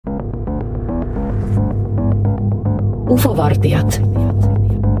Ufovartijat.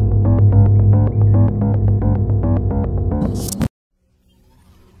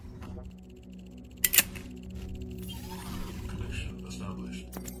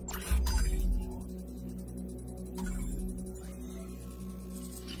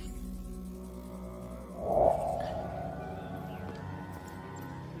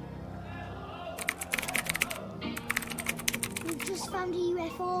 We've just found a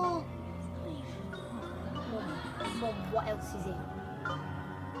UFO. Mum, what else is it?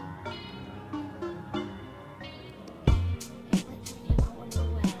 It's literally come out of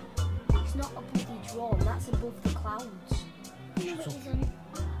nowhere. It's not a bloody drone, that's above the clouds. No, it isn't.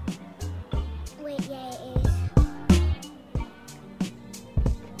 Wait, yeah, it is.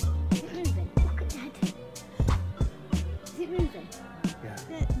 Is it moving? Look at that. Is it moving?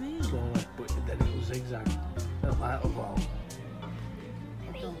 Yeah, it moves slowly, but then it will zigzag. That light will go out.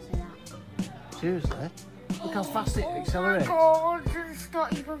 Don't say that. Seriously? Look how fast it accelerates. Oh my god, it's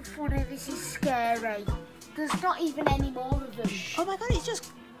not even funny, this is scary. There's not even any more of them. Oh my god, it's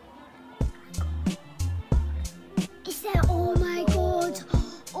just... Is there? Oh my god.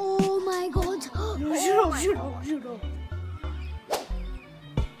 Oh my god. No, shut up, shut up, shut up.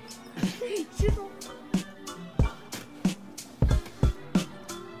 Shut up.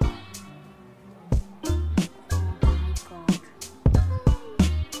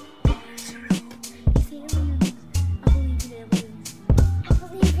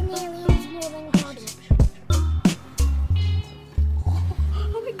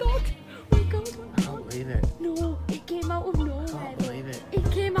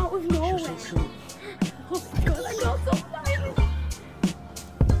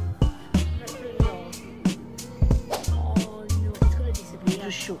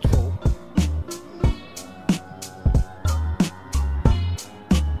 Shut up.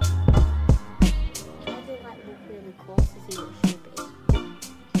 I don't like look really close to see what shape it is.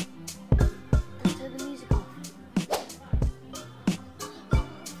 Let's turn the music off.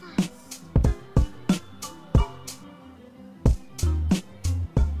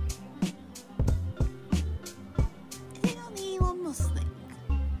 Is it on the Elon Musk thing?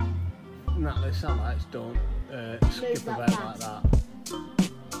 No, the satellites don't skip that about fast. like that.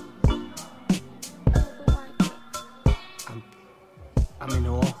 I'm in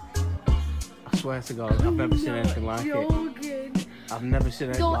awe. I swear to God, I've never seen anything like it. I've never seen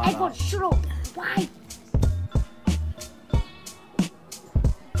anything like everyone, that. shut up. Why?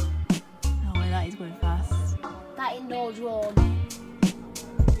 No way, that is going fast. That ain't no drone.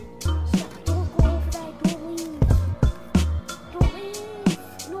 Stop, don't go over there, don't leave. Don't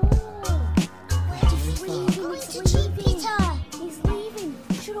leave. No. He's leaving, he's leaving. He's leaving.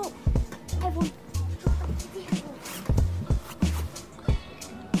 Shut up. Everyone.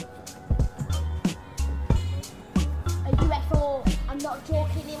 A UFO. I'm not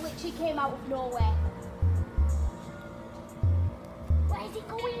joking, it literally came out of nowhere. Where is it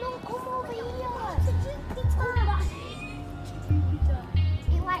going? No, come over here. Come back.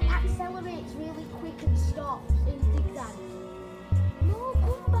 It like accelerates really quick and stops in zigzag. No,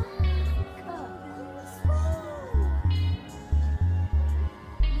 come back.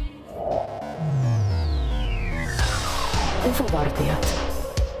 Ufovartijat.